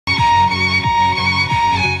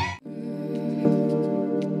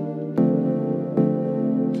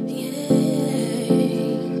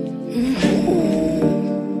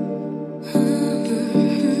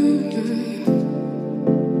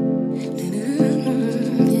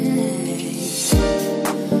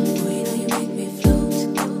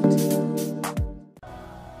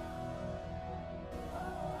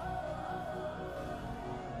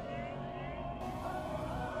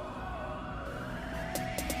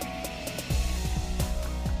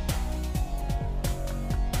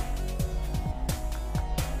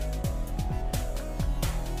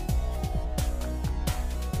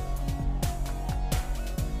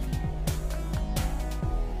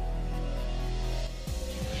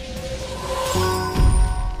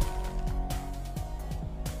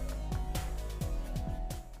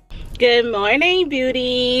Good morning,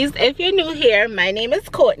 beauties. If you're new here, my name is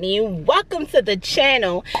Courtney. Welcome to the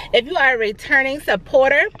channel. If you are a returning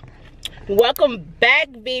supporter, welcome back,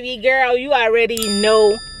 baby girl. You already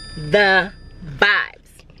know the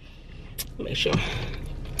vibes. Make sure.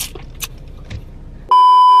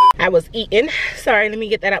 I was eating. Sorry, let me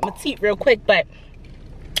get that out my teeth real quick. But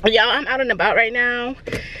y'all, I'm out and about right now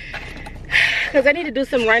because I need to do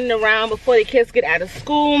some running around before the kids get out of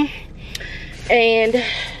school. And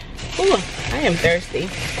ooh, I am thirsty.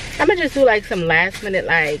 I'm gonna just do like some last minute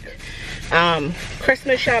like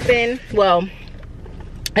Christmas shopping. Well,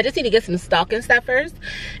 I just need to get some stocking stuffers,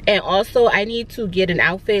 and also I need to get an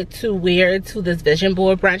outfit to wear to this vision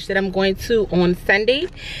board brunch that I'm going to on Sunday.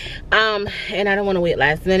 And I don't want to wait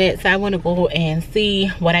last minute, so I want to go and see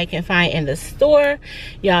what I can find in the store.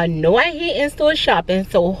 Y'all know I hate in-store shopping,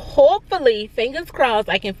 so hopefully, fingers crossed,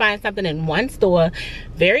 I can find something in one store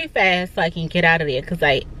very fast so I can get out of there, because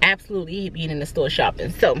I absolutely hate being in the store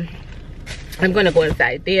shopping. So I'm gonna go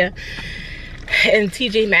inside there and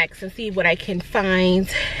TJ Maxx and see what I can find.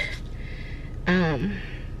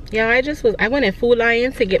 Yeah, I went in Food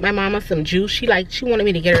Lion to get my mama some juice. She wanted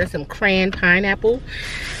me to get her some cran pineapple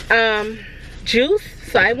juice,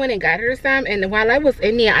 so I went and got her some. And while I was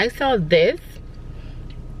in there, I saw this.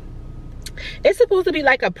 It's supposed to be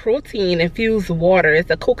like a protein infused water.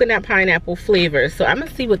 It's a coconut pineapple flavor, so I'm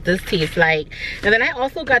gonna see what this tastes like. And then I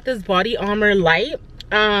also got this Body Armor Light.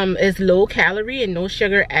 It's low calorie and no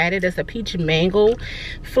sugar added. It's a peach mango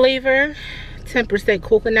flavor. 10%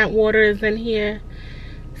 coconut water is in here.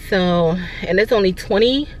 So, and it's only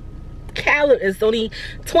 20 calories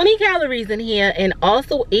in here, and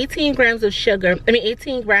also 18 grams of sugar.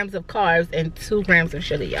 18 grams of carbs and 2 grams of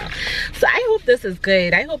sugar, y'all. So I hope this is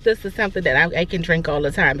good. I hope this is something that I can drink all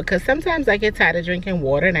the time, because sometimes I get tired of drinking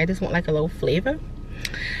water and I just want like a little flavor.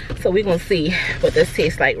 So we're gonna see what this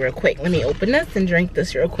tastes like real quick. Let me open this and drink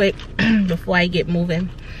this real quick before I get moving.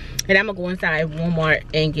 And I'm gonna go inside Walmart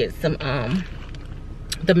and get some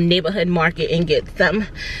the neighborhood market and get some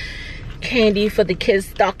candy for the kids'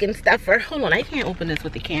 stocking stuffer. Hold on, I can't open this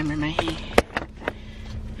with the camera in my hand.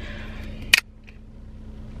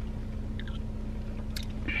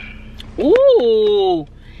 Ooh,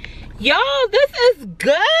 y'all, this is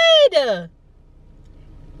good.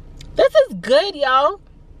 This is good, y'all.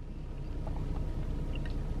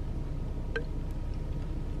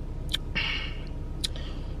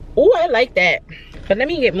 Oh, I like that. But let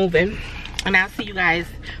me get moving, and I'll see you guys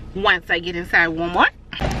once I get inside Walmart.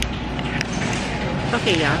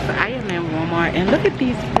 Okay, y'all, so I am in Walmart, and look at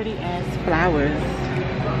these pretty ass flowers.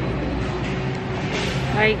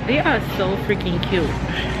 Like, they are so freaking cute.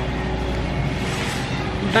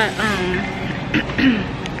 But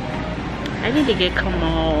I need to get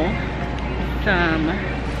Kamal some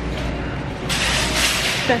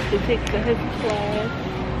stuff to take to his class.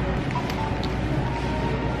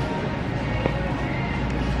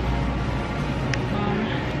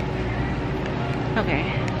 Okay,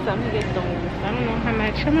 so I'm gonna get those. I don't know how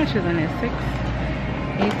much is in it? 6,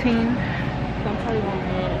 18. So I'm probably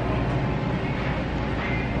gonna get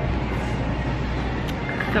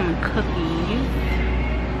some cookies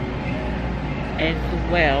as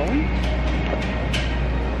well.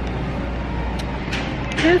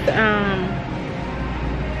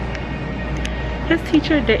 His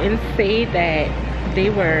teacher didn't say that they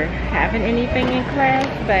were having anything in class,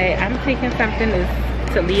 but I'm taking something to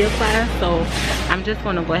Leah class, so I'm just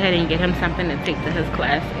gonna go ahead and get him something to take to his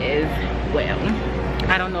class as well.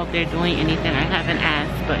 I don't know if they're doing anything, I haven't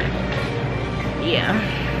asked, but yeah.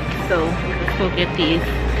 So let's go get these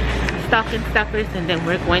stocking stuffers, and then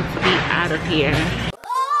we're going to be out of here.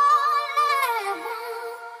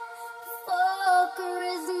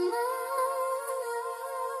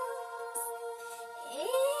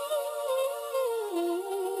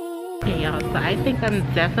 Okay, y'all, so I think I'm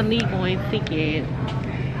definitely going to get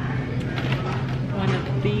one of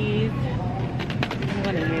these. I'm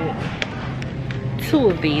gonna get 2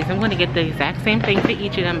 of these. I'm gonna get the exact same thing for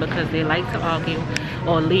each of them, because they like to argue,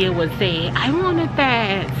 or Leah would say, I wanted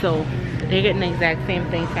that. So they're getting the exact same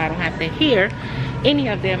thing, so I don't have to hear any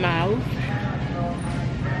of their mouths.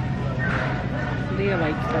 Leah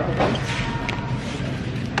likes bubblegum,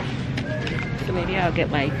 so maybe I'll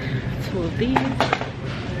get like 2 of these.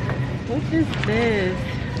 What is this?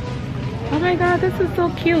 Oh my god, this is so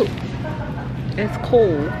cute. It's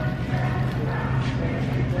cool.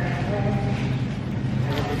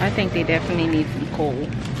 I think they definitely need some coal.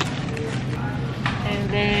 And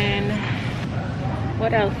then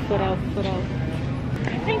what else?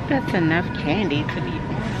 I think that's enough candy to be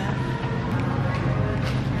honest.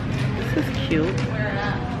 This is cute.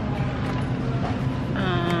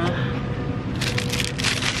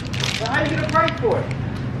 Well, how you get a price for it?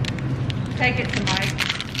 Take it to Mike.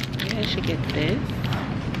 Yeah, I should get this.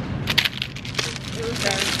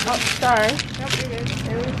 Oh, sorry.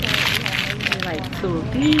 Like 2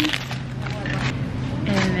 of these.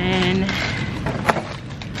 And then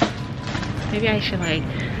maybe I should like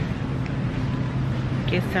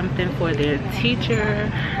get something for their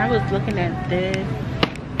teacher. I was looking at this.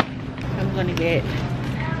 I'm gonna get,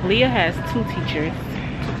 Leah has 2 teachers.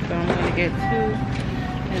 So I'm gonna get 2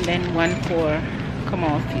 and then 1 for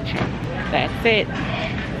Kamal's teacher. That's it.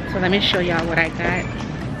 So let me show y'all what I got.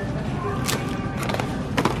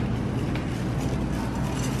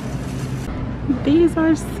 These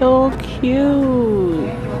are so cute.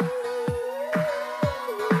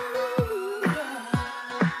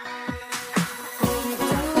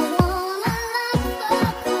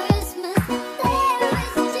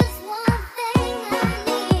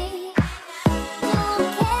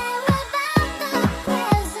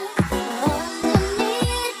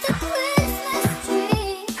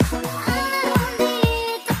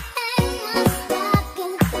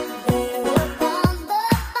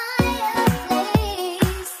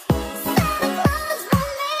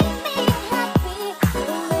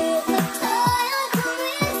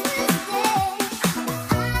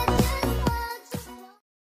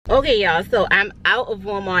 Okay y'all, so I'm out of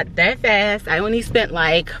Walmart that fast. I only spent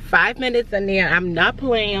like 5 minutes in there. I'm not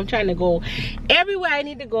playing. I'm trying to go everywhere I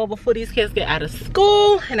need to go before these kids get out of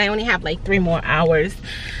school, and I only have like 3 more hours,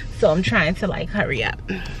 so I'm trying to like hurry up.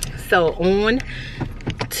 So on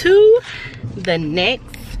to the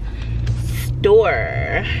next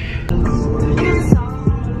store.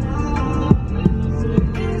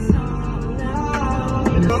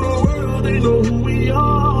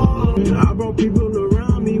 I brought people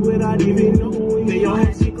around me without even knowing. They all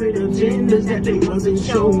had secret agendas that they wasn't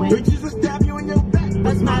showing. Bitches will stab you in your back,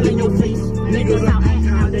 but smile in your face. Niggas out act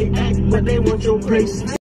how they act, but they want your place.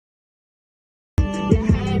 You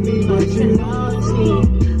had me, but you're naughty.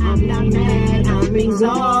 I'm not mad, I'm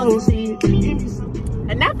exhausted.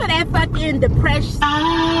 Enough of that fucking depressing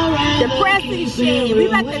shit. We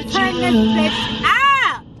about to turn this bitch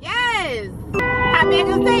out. Yes. I mean,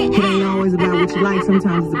 to say, it ain't always about what you like,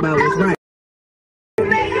 sometimes it's about what's right.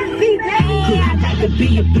 I got to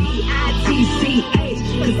be a B-I-T-C-H,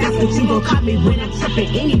 cause that's what you gon' call me when I'm tripping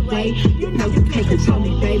anyway. You know you can't control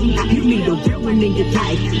me, baby. You need a real one in your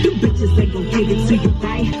life. You bitches ain't gon' give it to you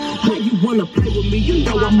right. When you wanna play with me, you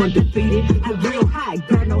know I'm undefeated. I'm real high,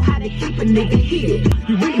 girl, know how to keep a nigga heated.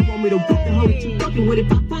 You really want me to whip the hoe that you fucking with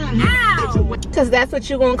if I find ow! Cause that's what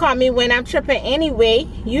you gonna call me when I'm tripping anyway.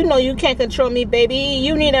 You know you can't control me, baby.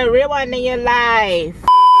 You need a real one in your life.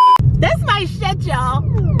 That's my shit, y'all.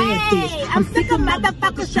 Hey, I'm sick of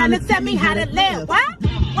motherfuckers trying to tell me how to live. What?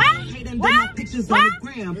 Bitch,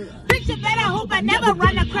 you better hope I never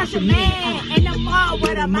run across a man in the mall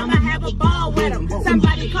with him. I'ma have a ball with him.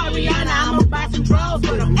 Somebody call Rihanna, I'ma buy some draws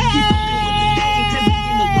with him. Hey!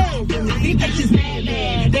 These bitches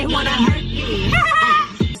mad. They wanna hurt me.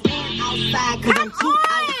 Stand outside cause I'm too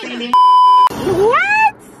outstanding.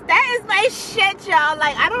 What? That is my shit, y'all.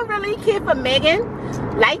 Like, I don't really care for Megan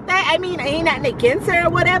like that. I mean, I ain't nothing against her or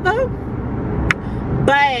whatever,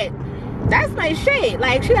 but that's my shit.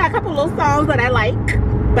 Like, she got a couple little songs that I like,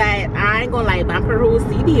 but I ain't gonna like bump her whole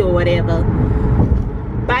CD or whatever.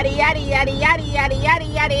 Body yaddy yaddy yaddy yaddy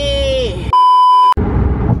yaddy yaddy.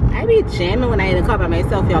 I be jamming when I in the car by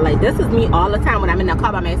myself, y'all. Like, this is me all the time when I'm in the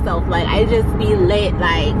car by myself. Like, I just be lit.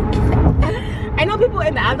 Like, I know people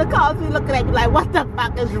in the other cars be looking at me like, what the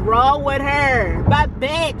fuck is wrong with her? But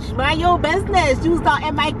bitch, mind your business. You was not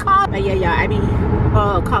in my car. But yeah, y'all, I be,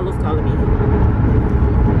 Carlos calling me.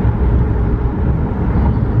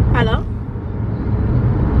 Hello?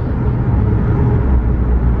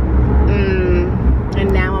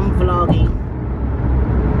 And now I'm vlogging.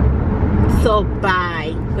 So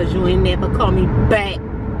bye, cause you ain't never call me back.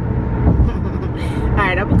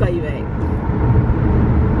 Alright, I'm gonna call you back.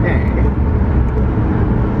 Alright.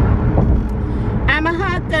 I'm a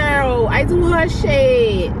hot girl. I do her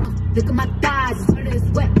shit. Look at my thighs, it's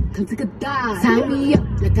wet. Come take a dive. Tie me up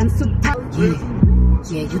like I'm supposed to.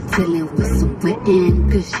 Yeah, you dealing with some wet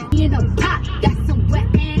and gushy. In a pot, got some wet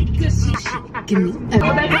and gushy. Give me a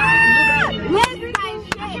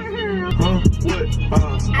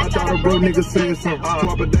I thought a bro nigga said something.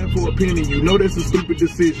 Swap it down for a penny. You know that's a stupid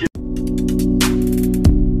decision.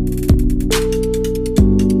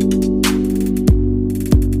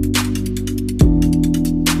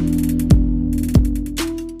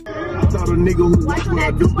 I thought a nigga who watch what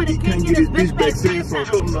I do, but he can't get his bitch back saying so.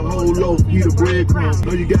 The whole loaf, eat a breadcrumb.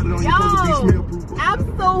 Know you got it on your phone to be smell proof.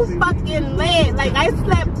 I'm so fucking lit. Like, I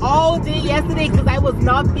slept all day yesterday because I was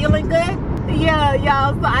not feeling good. Yeah,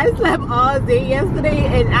 y'all, so I slept all day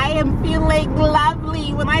yesterday and I am feeling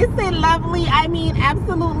lovely. When I say lovely, I mean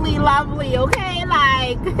absolutely lovely, okay?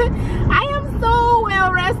 Like, I am so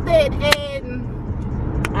well rested and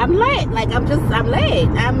I'm lit. Like, I'm lit.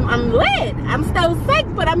 I'm lit. I'm still sick,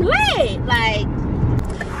 but I'm lit. Like,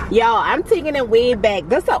 y'all, I'm taking it way back.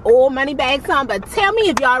 This is an old Moneybagg song, but tell me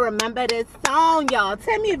if y'all remember this song, y'all.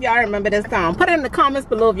 Tell me if y'all remember this song. Put it in the comments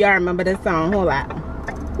below if y'all remember this song. Hold on.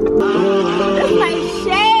 This like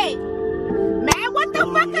shit. Man, what the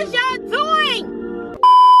fuck is y'all doing?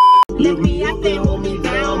 Lift me up and hold me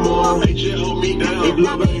down more. Make sure hold me down. If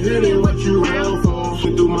love ain't hitting, what you round for?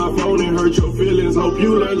 Through my phone and hurt your feelings. Hope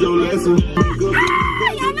you learned your lesson.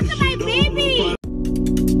 Y'all look at my baby.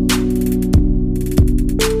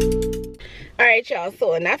 Alright, y'all,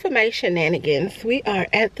 so enough of my shenanigans. We are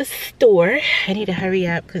at the store. I need to hurry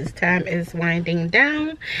up because time is winding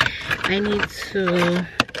down. I need to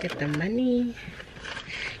get the money.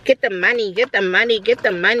 Get the money, get the money, get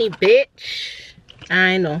the money, bitch.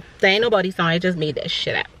 I know. There ain't nobody song. I just made that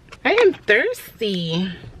shit up. I am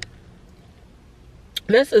thirsty.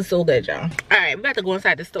 This is so good, y'all. Alright, we got to go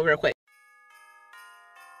inside the store real quick.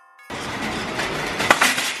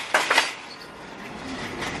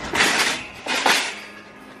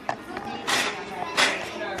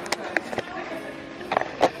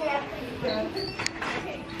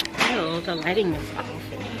 The lighting is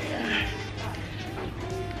off in here.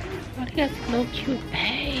 Oh, they got some little cute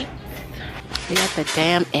bags. They got the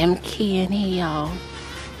damn M key in here, y'all.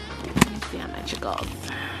 Let me see how much it goes.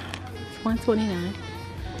 It's $129.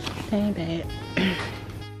 That ain't bad.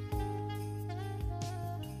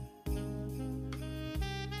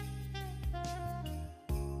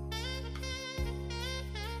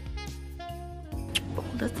 Oh,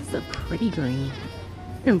 this is a pretty green.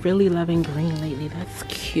 I've been really loving green lately. That's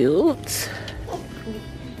cute.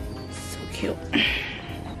 So cute.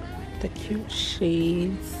 The cute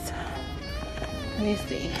shades. Let me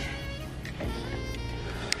see.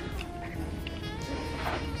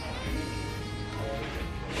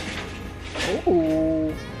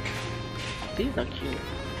 Oh, these are cute.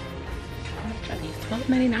 How much are these?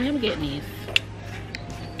 $12.99. I'm getting these.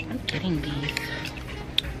 I'm getting these.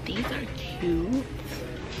 These are cute.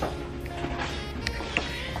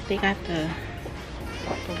 They got the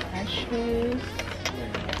lashes.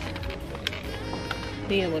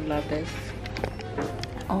 Leah would love this.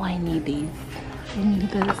 Oh, I need these. I need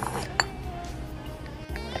this.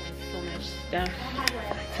 So much stuff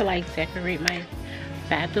to like decorate my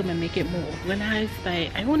bathroom and make it more organized.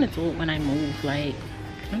 Like, I want to do it when I move. Like,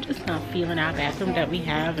 I'm just not feeling our bathroom that we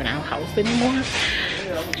have in our house anymore.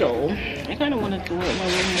 So I kind of want to do it when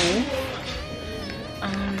we move.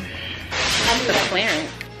 The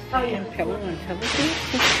clearance. And Pillow Intelligence,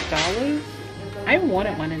 $6. I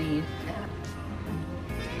wanted one of these.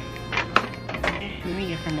 Let me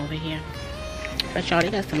get from over here. But y'all,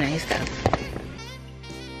 they got some nice stuff.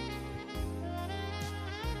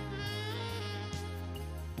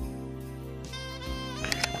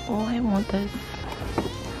 Oh, I want this.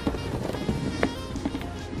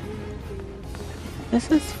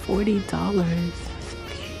 This is $40.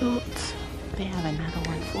 It's cute. They have another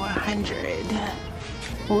one for $100.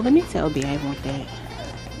 Well, let me tell B I want that.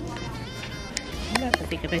 I'm about to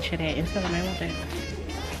take a picture of that and tell them I want that.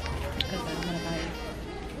 Because I want to buy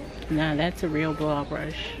it. Nah, that's a real blow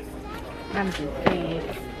brush. I'm just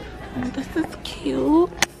saying. Oh, this is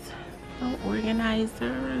cute. No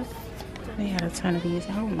organizers. They had a ton of these.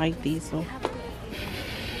 I don't like these though.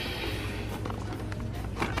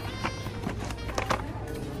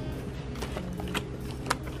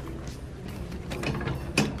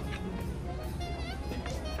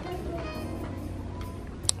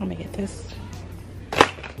 I'm gonna get this.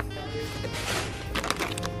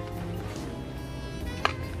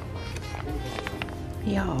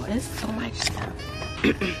 Yo, it's so much stuff.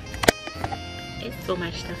 It's so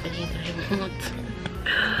much stuff in here that I want.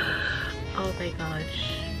 Oh my gosh.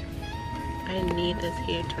 I need this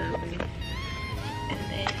hair turban. And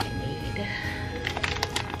then I need,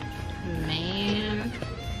 man,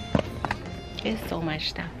 there's so much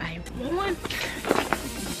stuff I want.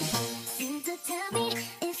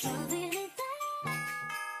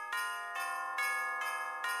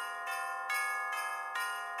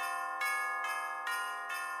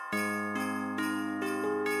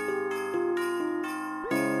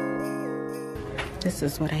 This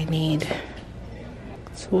is what I need.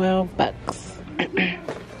 $12.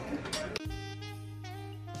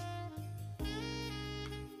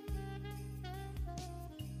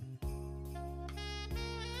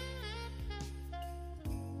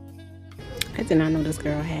 I did not know this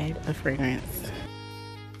girl had a fragrance.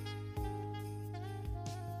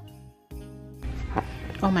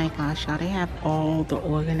 Oh my gosh, y'all, they have all the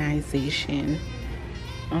organization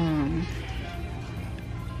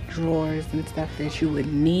drawers and stuff that you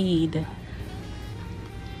would need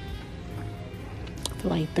for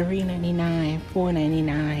like $3.99,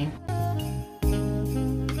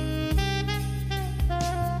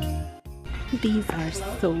 $4.99. These are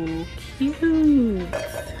so cute.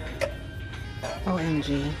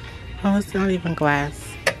 OMG. Oh, it's not even glass.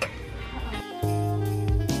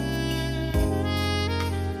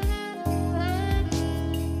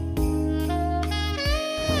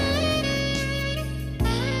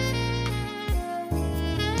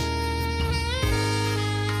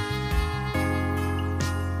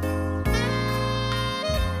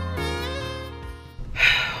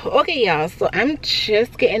 Okay, y'all, so I'm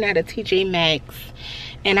just getting out of TJ Maxx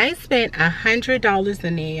and I spent $100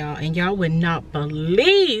 in there, y'all, and y'all would not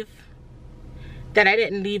believe that I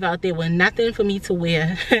didn't leave out there with nothing for me to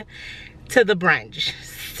wear to the brunch.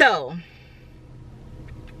 So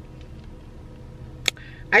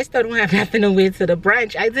I still don't have nothing to wear to the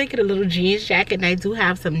brunch. I did get a little jeans jacket, and I do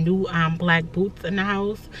have some new black boots in the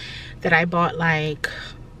house that I bought like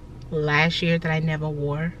last year that I never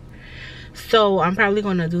wore. So I'm probably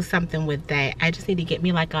gonna do something with that. I just need to get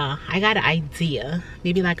me like a, I got an idea,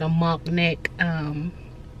 maybe like a mock neck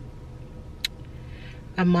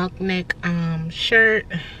shirt,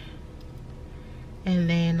 and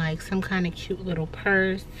then like some kind of cute little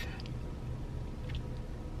purse.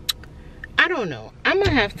 I don't know, I'm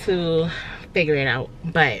gonna have to figure it out,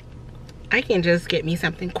 but I can just get me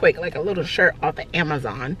something quick, like a little shirt off of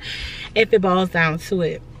Amazon if it boils down to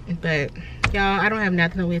it. But y'all, I don't have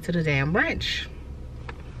nothing to wear to the damn brunch.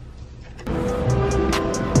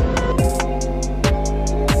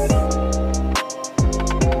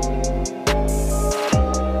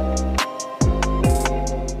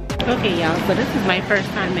 Okay, y'all, so this is my first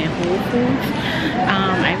time at Whole Foods.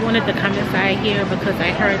 I wanted to come inside here because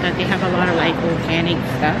I heard that they have a lot of like organic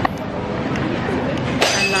stuff.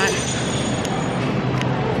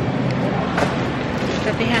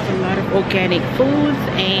 They have a lot of organic foods,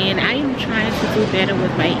 and I am trying to do better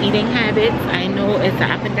with my eating habits. I know it's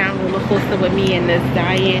an up and down roller coaster with me in this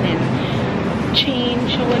diet and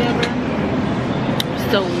change or whatever.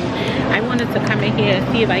 So I wanted to come in here and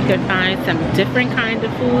see if I could find some different kinds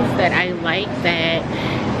of foods that I like that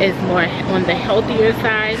is more on the healthier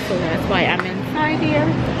side. So that's why I'm inside here.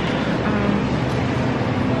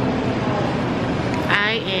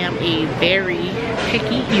 I am a very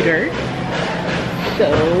picky eater, so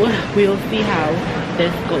we'll see how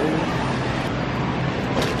this goes.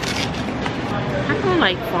 I don't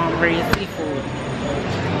like farm-raised seafood.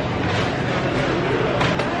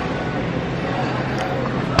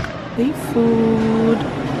 Seafood.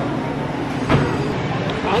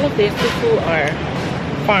 All of their seafood are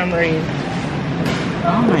farm-raised.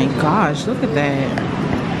 Oh my gosh, look at that.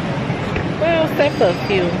 Well, except for a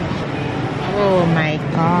few. Oh my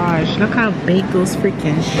gosh, look how big those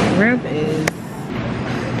freaking shrimp is.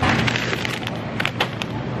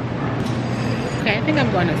 Okay, I think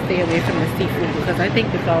I'm going to stay away from the seafood because I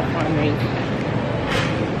think it's all farm raised.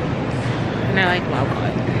 And I like wild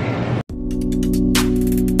caught.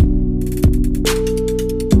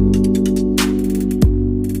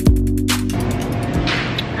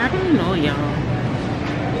 I don't know, y'all.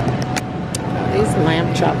 These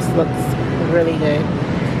lamb chops looks really good.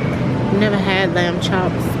 Never had lamb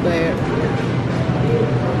chops, but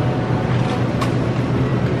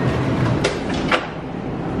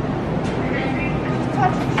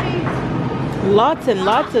lots and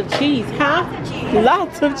lots of cheese, huh?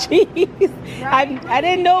 Lots of cheese. I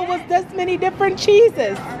didn't know it was this many different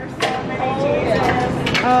cheeses.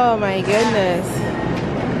 Oh my goodness.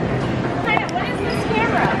 What is this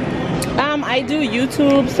camera? I do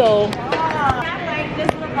YouTube, so. I have like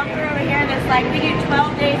this little bunker over here that's like we do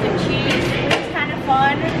 12 days of cheese, which is kind of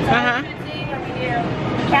fun. It's always a good thing where we do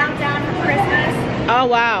countdown for Christmas. Oh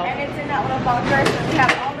wow. And it's in that little bunker, so we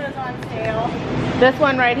have all those on sale. This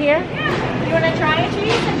one right here? Yeah. You want to try a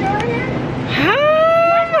cheese since you're over here? Huh?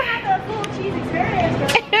 You might have the full cheese experience.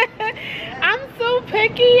 I'm so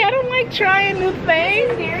picky. I don't like trying new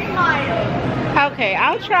things. It's very mild. Okay,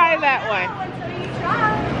 I'll try that one. So you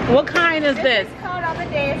try. What kind is this? This is called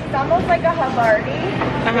Amadeus. It's almost like a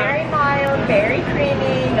𝗥𝗲𝗺𝗿. Very mild, very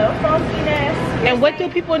creamy, no funkiness. And what do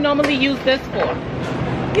people normally use this for?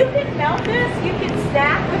 You can melt this. You can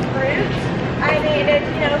snack with fruit. I mean, it's,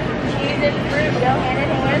 you know, cheese and fruit go hand in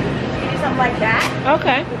hand. You do something like that.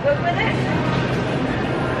 Okay. Good with it.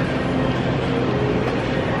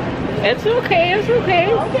 It's okay, it's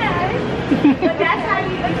okay. Okay. But that's how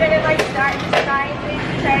you get it, like, start trying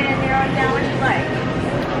things, trying to narrow it down what you like.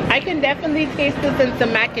 I can definitely taste this in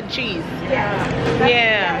some mac and cheese. Yeah.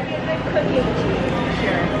 Yeah. That's a good cookie and cheese, for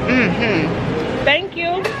sure. Mm-hmm. Thank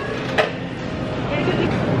you.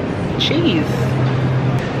 Cheese.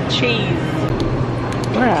 Cheese.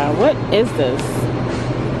 Bruh, what is this?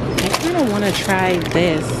 I kind of want to try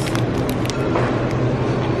this.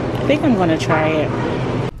 I think I'm going to try it.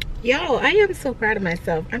 Yo, I am so proud of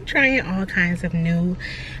myself. I'm trying all kinds of new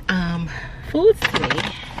foods today.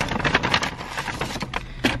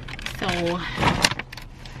 So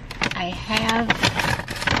I have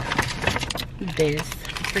this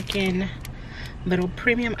freaking little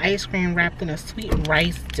premium ice cream wrapped in a sweet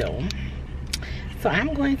rice dough. So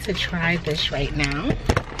I'm going to try this right now.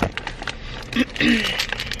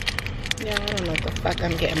 Yeah, I don't know what the fuck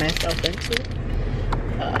I'm getting myself into.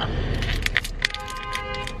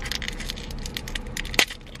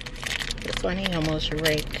 This one he almost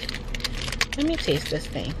raked. Let me taste this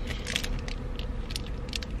thing.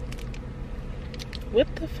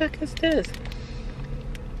 What the fuck is this?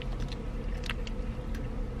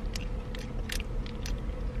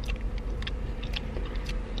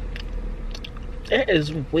 That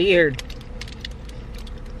is weird.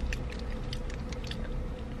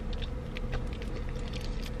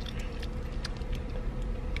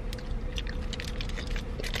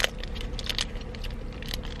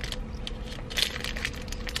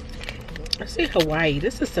 I see Hawaii.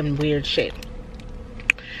 This is some weird shit.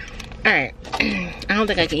 Alright. I don't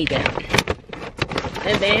think I can eat that.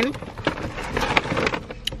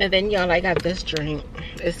 And then y'all, I got this drink.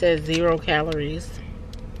 It says 0 calories.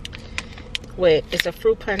 It's a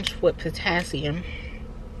fruit punch with potassium,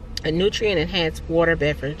 a nutrient enhanced water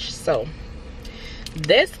beverage. So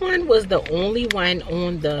this one was the only one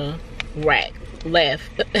on the rack left.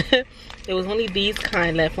 There was only these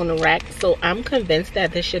kind left on the rack, so I'm convinced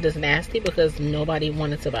that this shit is nasty because nobody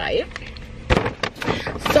wanted to buy it.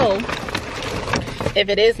 So if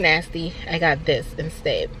it is nasty, I got this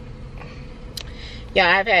instead.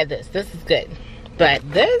 Yeah, I've had this. This is good, but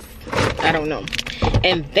this, I don't know.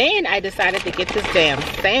 And then I decided to get this damn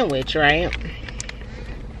sandwich, right?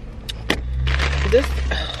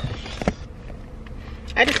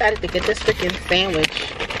 I decided to get this freaking sandwich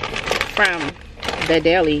from the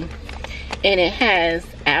deli. And it has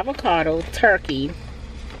avocado, turkey,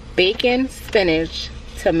 bacon, spinach,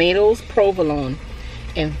 tomatoes, provolone,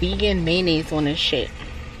 and vegan mayonnaise on this shit.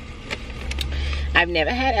 I've never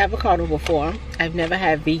had avocado before. I've never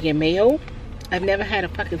had vegan mayo. I've never had a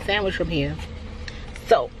fucking sandwich from here.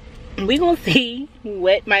 So, we gonna see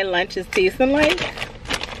what my lunch is tasting like.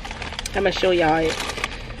 I'm gonna show y'all it.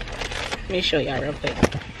 Let me show y'all real quick.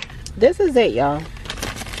 This is it, y'all.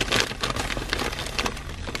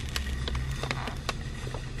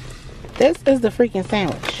 This is the freaking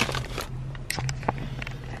sandwich.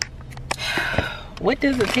 What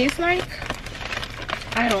does it taste like?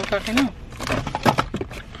 I don't fucking know.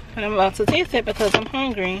 But I'm about to taste it because I'm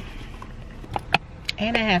hungry.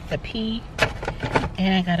 And I have to pee.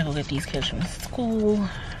 And I gotta go get these kids from school.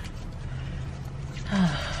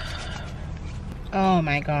 Oh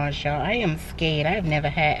my gosh, y'all. I am scared. I've never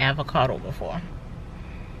had avocado before.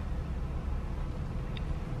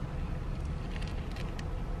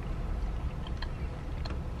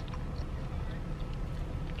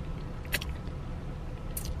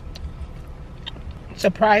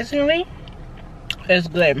 Surprisingly, it's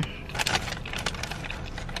good.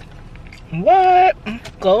 What?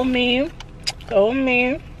 Go me. Go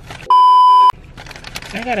me.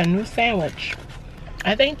 I got a new sandwich.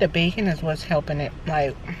 I think the bacon is what's helping it.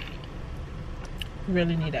 Like,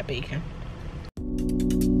 really need that bacon.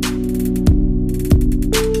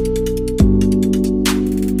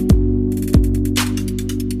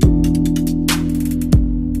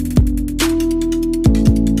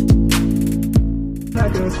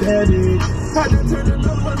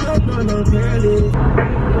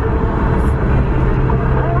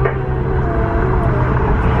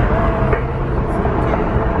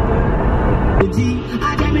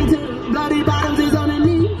 I came into the bloody bottoms is on the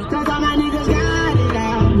knee, cause all my niggas got it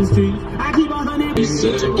out the street. I keep on hunting. He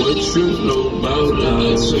said, what you know about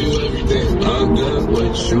love? Show you everything. I got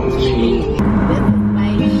what you need. This is my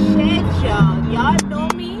shit, y'all. Y'all know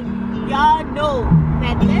me. Y'all know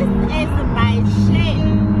that this is my shit.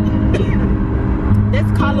 This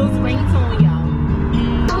Carlos ringtone, y'all.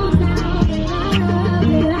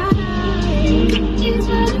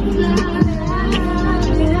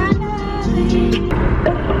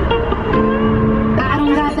 I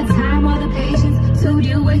don't got the time or the patience to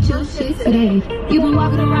deal with your shit today. You been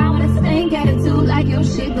walking around with a stank attitude like like your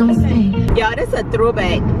shit don't stink. Y'all, this is a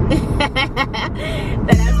throwback.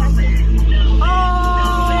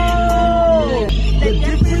 Oh! The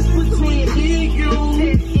difference between me and you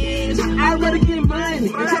is I'd rather get money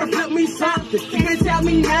and try to flip me something. You can't tell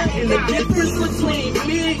me nothing. The difference between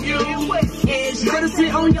me and you is you better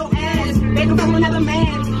sit on your ass, begging from another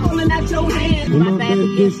man, pulling out your hand. My back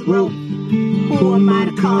against rope. Who am I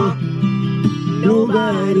to call?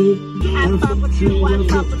 Nobody. I fuck with you, I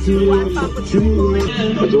fuck with you, I fuck with you. The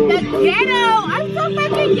ghetto! I'm so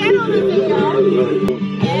fucking ghetto this y'all.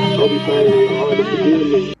 Yeah.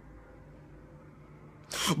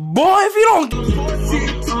 Boy, if you don't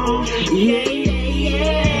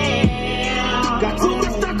Got too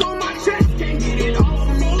much stuck on my chest, can't get it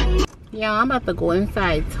off me. Yeah, I'm about to go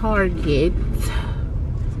inside Target.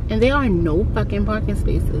 And there are no fucking parking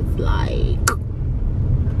spaces. Like,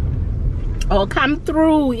 oh, come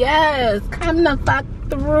through. Yes, come the fuck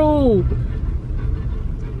through.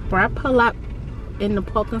 Bro, I pull up in the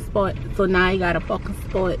parking spot. So now I got a parking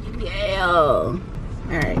spot. Yeah.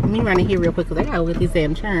 Alright, let me run in here real quick because I gotta look at these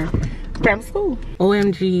damn churn from school.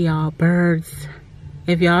 OMG, y'all, birds.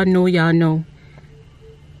 If y'all know, y'all know.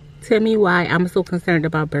 Tell me why I'm so concerned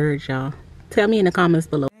about birds, y'all. Tell me in the comments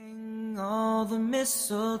below. all the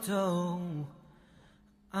mistletoe,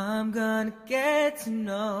 I'm gonna get to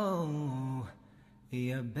know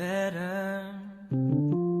you better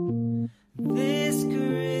this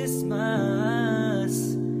Christmas.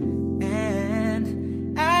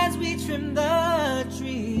 And as we trim the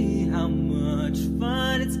tree, how much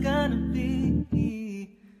fun it's gonna be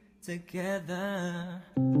together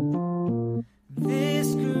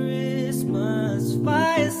this Christmas.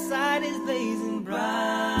 Fireside is blazing bright,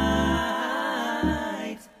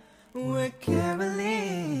 we're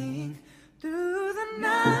caroling through the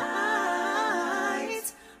night.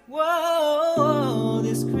 Whoa,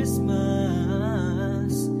 this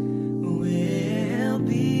Christmas will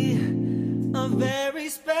be a very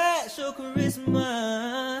special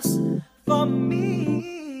Christmas for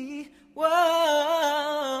me.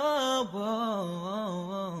 Whoa,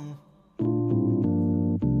 whoa.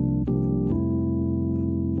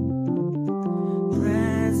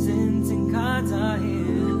 Presents and cards are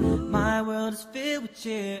here, my world is filled with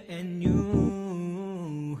cheer and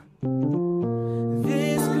you.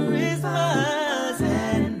 This Christmas,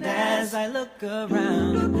 and as I look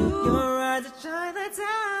around, your eyes are shine, that's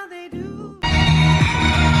how they do.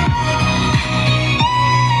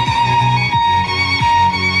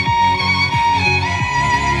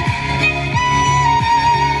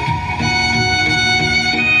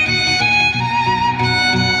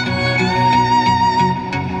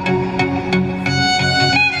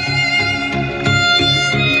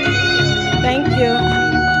 Thank you.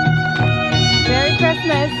 Merry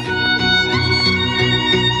Christmas.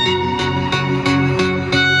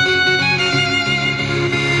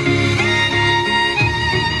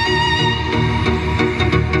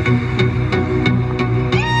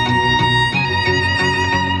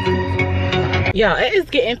 Yo, it is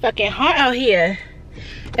getting fucking hot out here.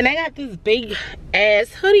 And I got this big ass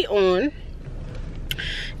hoodie on. And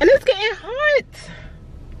it's getting hot.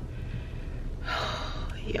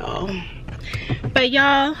 Y'all. But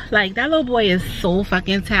y'all, like, that little boy is so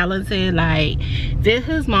fucking talented. Like,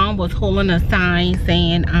 his mom was holding a sign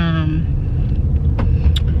saying,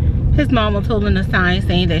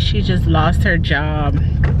 that she just lost her job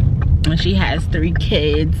and she has 3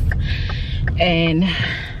 kids and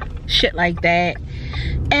shit like that.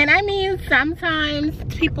 And I mean, sometimes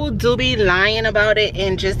people do be lying about it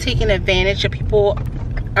and just taking advantage of people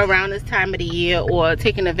around this time of the year, or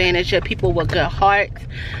taking advantage of people with good hearts.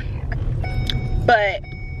 But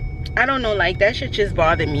I don't know, like, that shit just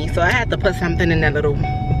bothered me, so I had to put something in that little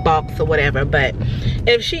box or whatever. But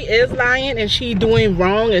if she is lying and she doing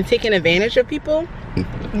wrong and taking advantage of people,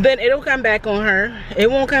 then it'll come back on her. It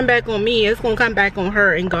won't come back on me. It's gonna come back on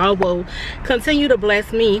her, and God will continue to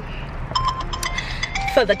bless me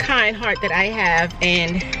for the kind heart that I have,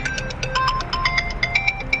 and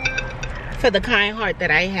for the kind heart that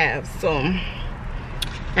I have. So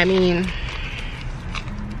I mean,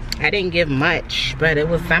 I didn't give much, but it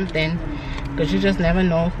was something, because you just never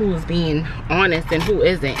know who's being honest and who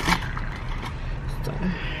isn't. So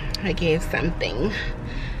I gave something.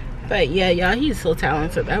 But yeah, y'all, he's so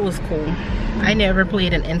talented. That was cool. I never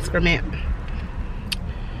played an instrument.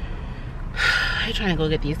 I'm trying to go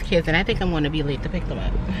get these kids, and I think I'm going to be late to pick them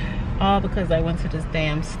up. All because I went to this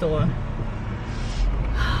damn store.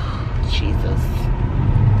 Jesus.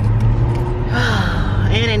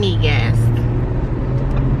 And I need gas.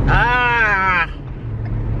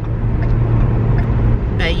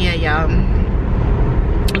 But yeah, y'all,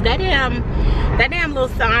 that That damn little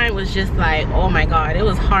sign was just like, oh my God, it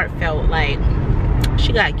was heartfelt. Like,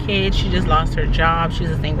 she got kids, she just lost her job, she's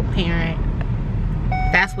a single parent.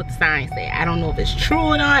 That's what the sign said. I don't know if it's true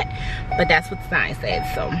or not, but that's what the sign said.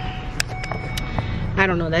 So I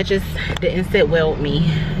don't know, that just didn't sit well with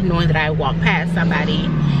me, knowing that I walked past somebody,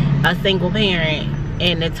 a single parent,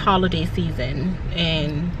 and it's holiday season,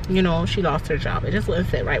 and you know, she lost her job. It just wouldn't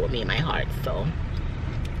sit right with me in my heart. So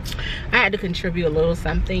I had to contribute a little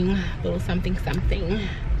something.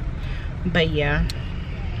 But yeah,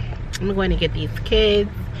 I'm going to get these kids,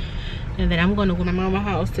 and then I'm going to go to my mama's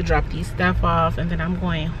house to drop these stuff off, and then I'm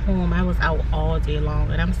going home. I was out all day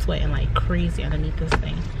long, and I'm sweating like crazy underneath this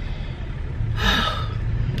thing.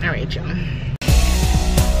 All right, y'all.